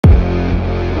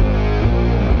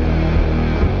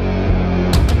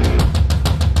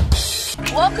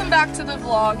Welcome back to the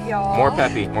vlog, y'all. More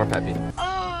peppy, more peppy.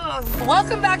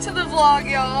 Welcome back to the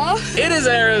vlog, y'all. It is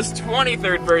Aera's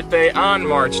 23rd birthday on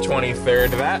March 23rd.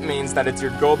 That means that it's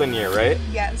your golden year, right?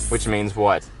 Yes. Which means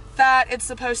what? That it's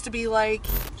supposed to be like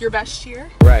your best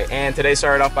year. Right, and today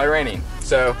started off by raining.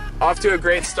 So, off to a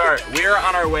great start. We are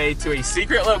on our way to a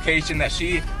secret location that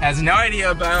she has no idea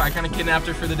about. I kind of kidnapped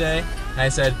her for the day. And I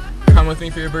said, come with me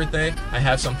for your birthday. I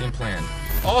have something planned.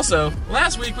 Also,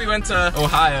 last week we went to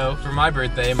Ohio for my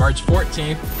birthday, March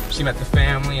 14th. She met the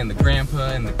family and the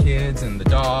grandpa and the kids and the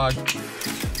dog.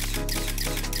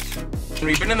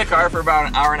 We've been in the car for about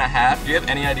an hour and a half. Do you have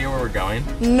any idea where we're going?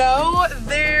 No,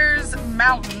 there's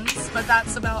mountains, but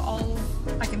that's about all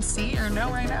I can see or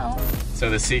know right now. So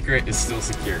the secret is still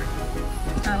secure.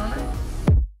 I don't know.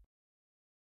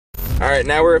 All right,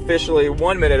 now we're officially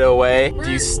 1 minute away.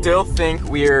 Do you still think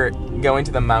we're going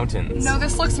to the mountains? No,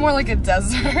 this looks more like a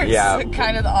desert. Yeah.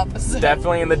 Kind of the opposite.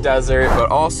 Definitely in the desert, but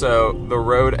also the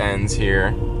road ends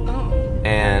here. Oh.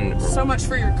 And So much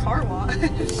for your car wash. I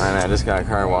know, I just got a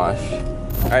car wash.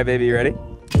 All right, baby, you ready?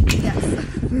 Yes.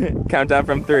 Countdown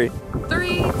from 3.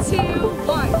 3, 2,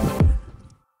 1.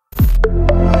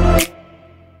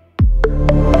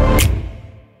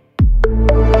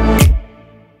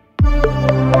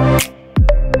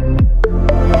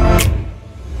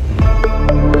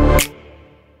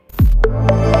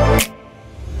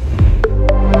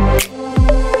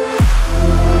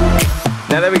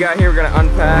 Now that we got here, we're gonna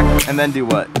unpack and then do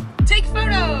what? Take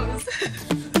photos. The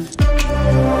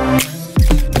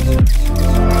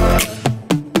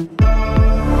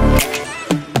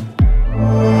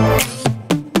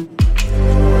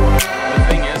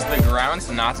thing is, the ground's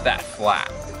not that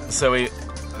flat. So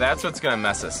that's what's gonna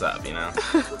mess us up, you know?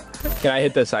 Can I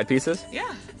hit the side pieces?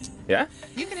 Yeah. Yeah?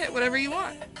 You can hit whatever you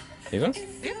want. These ones?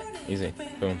 Yeah. Easy.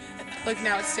 Boom. Look,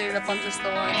 now it's stayed up on just the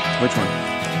one. Which one?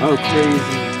 Oh,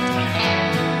 crazy.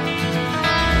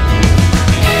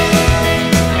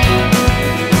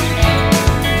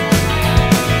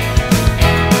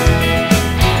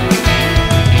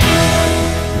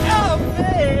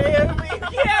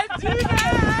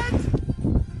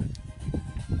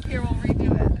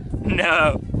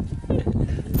 No.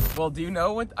 Well, do you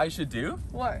know what I should do?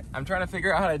 What? I'm trying to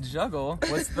figure out how to juggle.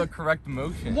 What's the correct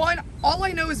motion? All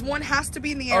I know is one has to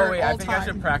be in the air Oh wait, all I think time. I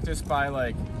should practice by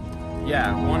like,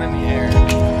 yeah, one in the air.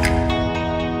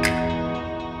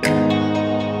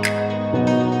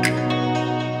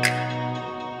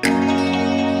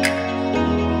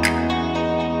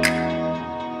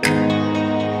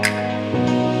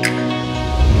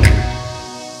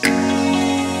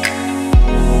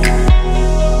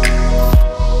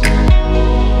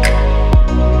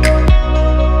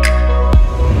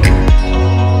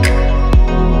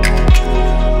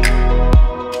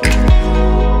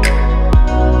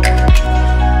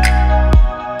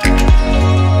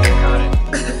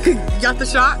 Got the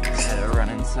shot? Had to run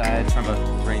inside from a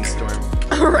rainstorm.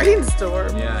 A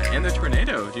rainstorm? Yeah, and the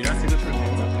tornado. Do you not see the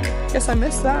tornado up there? Guess I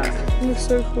missed that. It was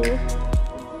so cool.